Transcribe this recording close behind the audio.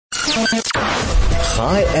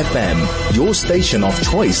High FM, your station of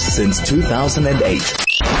choice since 2008.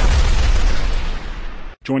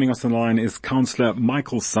 Joining us on the line is Cllr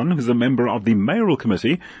Michael Sun, who's a member of the Mayoral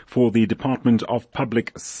Committee for the Department of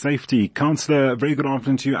Public Safety. Cllr, very good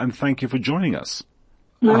afternoon to you and thank you for joining us.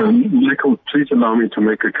 Michael, please allow me to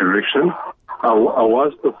make a correction. I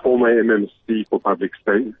was the former MMC for Public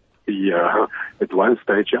Safety. At one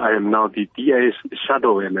stage, I am now the DA's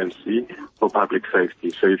shadow MMC for Public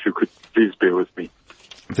Safety. So if you could please bear with me.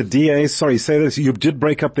 The DA's, sorry, say this. You did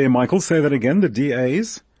break up there, Michael. Say that again. The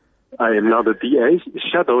DA's? I am now the DA's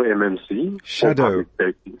shadow MMC for Public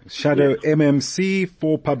Safety. Shadow Yes. MMC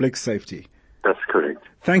for Public Safety. That's correct.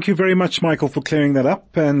 Thank you very much, Michael, for clearing that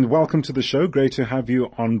up, and welcome to the show. Great to have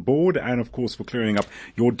you on board, and of course for clearing up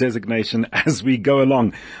your designation as we go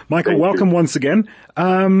along. Michael, welcome once again.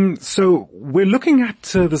 So we're looking at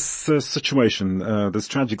this situation, this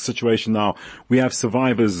tragic situation now. We have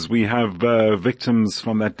survivors, we have victims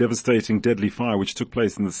from that devastating deadly fire which took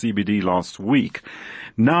place in the CBD last week.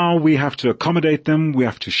 Now we have to accommodate them, we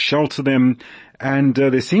have to shelter them, and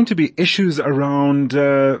there seem to be issues around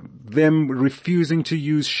them refusing to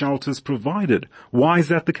use shelters provided. Why is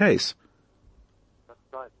that the case? That's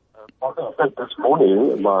right. In fact, this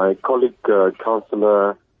morning, my colleague,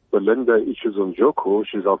 Councillor Belinda Ishizonjoko,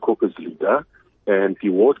 she's our caucus leader, and the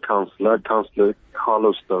ward councillor, Councillor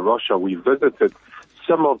Carlos De Rocha, we visited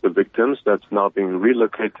some of the victims that's now being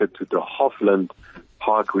relocated to the Hofland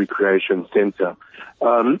Park Recreation Center.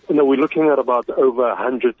 We're looking at about over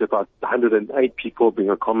 100, about 108 people being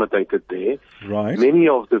accommodated there. Right. Many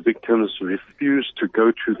of the victims refuse to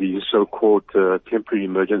go to the so-called temporary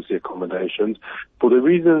emergency accommodations for the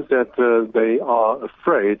reasons that they are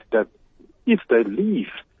afraid that if they leave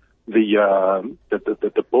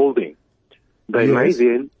the building, they may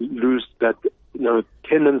then lose that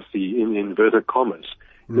tenancy in inverted commas.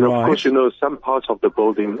 And of course, some parts of the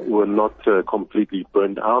building were not completely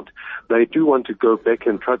burned out. They do want to go back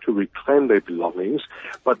and try to reclaim their belongings.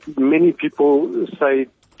 But many people say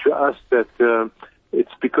to us that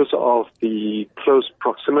it's because of the close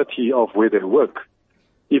proximity of where they work.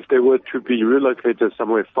 If they were to be relocated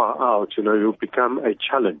somewhere far out, it would become a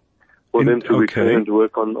challenge for them to return and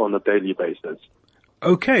work on a daily basis.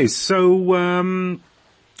 Okay, so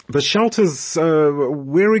the shelters,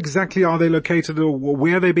 where exactly are they located, or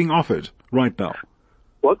where are they being offered right now?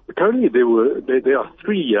 Well, currently there are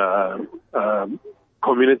three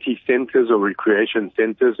community centers or recreation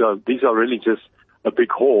centers. These are really just a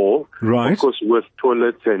big hall, right, of course, with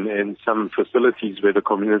toilets and some facilities where the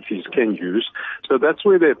communities can use. So that's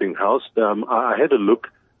where they're being housed. I had a look.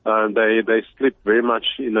 They sleep very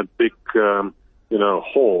much in a big,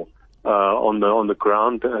 hall. On the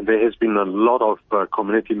ground. There has been a lot of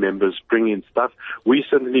community members bringing stuff. We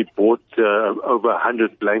certainly bought over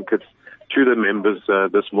 100 blankets to the members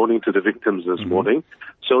this morning, to the victims this morning.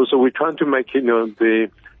 So we're trying to make the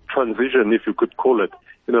transition, if you could call it,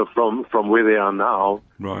 from where they are now,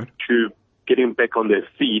 right, to getting back on their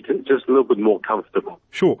feet, just a little bit more comfortable.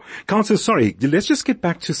 Sure. Councillor, sorry, let's just get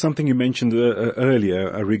back to something you mentioned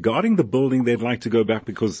earlier regarding the building they'd like to go back,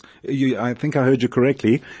 because I think I heard you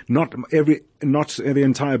correctly, not the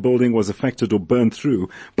entire building was affected or burned through,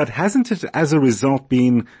 but hasn't it as a result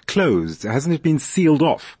been closed? Hasn't it been sealed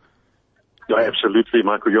off? No, absolutely,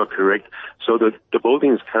 Michael, you're correct. So the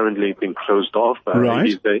building is currently being closed off. Right.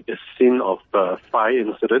 It is a scene of fire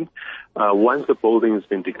incident. Once the building has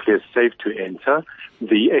been declared safe to enter,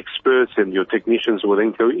 the experts and your technicians will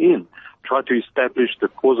then go in, try to establish the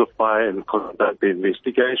cause of fire and conduct the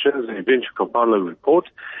investigations and eventually compile a report.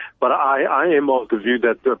 But I am of the view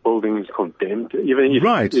that the building is condemned, even if,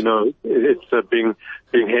 right, it's being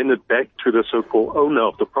handed back to the so-called owner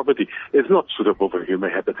of the property. It's not suitable for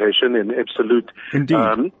human habitation and absolutely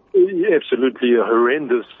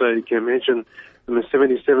horrendous. You can imagine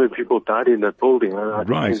 77 people died in that building. I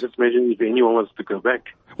can just imagine if anyone wants to go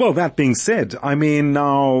back. Well, that being said, I mean,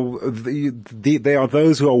 now there are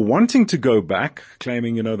those who are wanting to go back,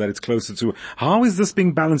 claiming, that it's closer to. How is this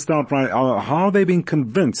being balanced out, right? How are they being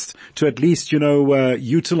convinced to at least,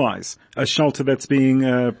 utilize a shelter that's being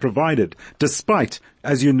provided, despite,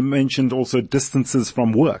 as you mentioned, also distances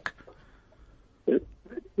from work?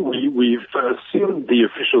 We've seen the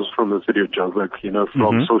officials from the city of Joburg,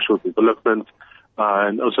 from social development,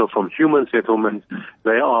 and also from human settlement.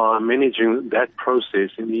 They are managing that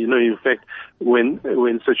process. And, in fact, when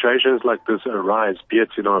situations like this arise, be it,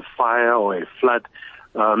 a fire or a flood,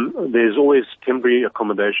 there's always temporary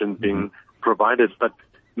accommodation being provided. But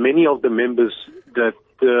many of the members that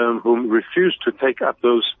whom refuse to take up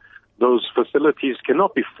those those facilities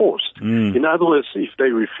cannot be forced. In other words, if they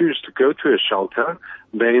refuse to go to a shelter,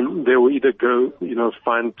 then they will either go,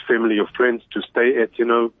 find family or friends to stay at,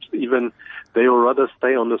 even they will rather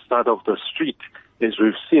stay on the side of the street, as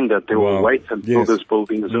we've seen that they will wait until this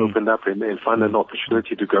building is opened up and find an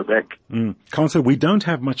opportunity to go back. Councillor, we don't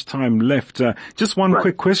have much time left. Just one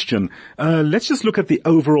quick question. Let's just look at the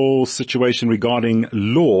overall situation regarding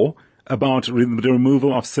law about the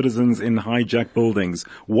removal of citizens in hijacked buildings.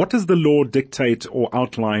 What does the law dictate or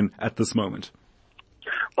outline at this moment?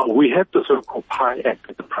 We have the so-called PI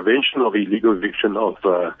Act, the Prevention of Illegal Eviction of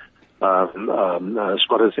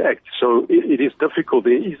Squatters Act. So it is difficult.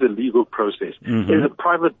 There is a legal process. As a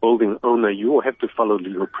private building owner, you will have to follow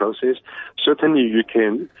legal process. Certainly you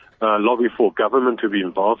can lobby for government to be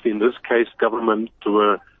involved. In this case, government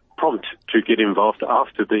were prompt to get involved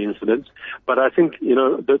after the incident. But I think,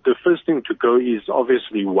 the first thing to go is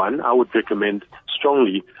obviously one, I would recommend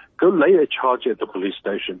strongly, go lay a charge at the police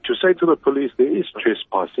station to say to the police there is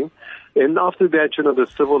trespassing. And after that, the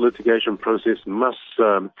civil litigation process must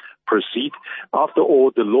proceed. After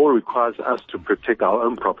all, the law requires us to protect our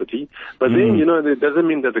own property. But then, it doesn't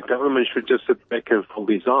mean that the government should just sit back and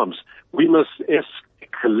fold his arms. We must, as a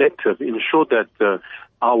collective, ensure that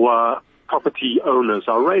our property owners,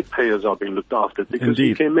 our ratepayers are being looked after, because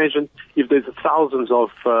you can imagine if there's thousands of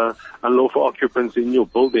unlawful occupants in your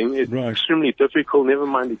building, it's extremely difficult, never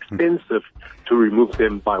mind expensive, to remove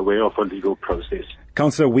them by way of a legal process.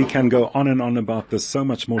 Councillor, we can go on and on about this. So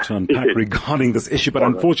much more to unpack regarding this issue, but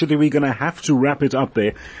unfortunately we're going to have to wrap it up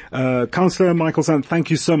there. Cllr Michael Sun, thank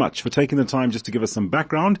you so much for taking the time just to give us some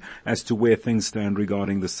background as to where things stand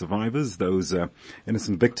regarding the survivors, those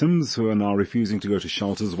innocent victims who are now refusing to go to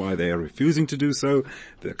shelters, why they are refusing to do so,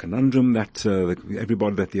 the conundrum that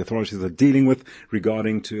everybody, that the authorities are dealing with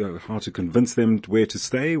regarding to how to convince them where to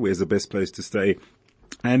stay, where's the best place to stay.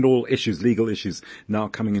 And all issues, legal issues, now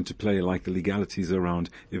coming into play, like the legalities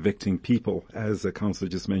around evicting people, as the councillor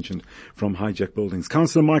just mentioned, from hijacked buildings.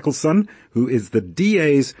 Cllr Michael Sun, who is the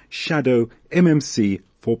DA's shadow MMC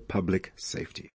for public safety.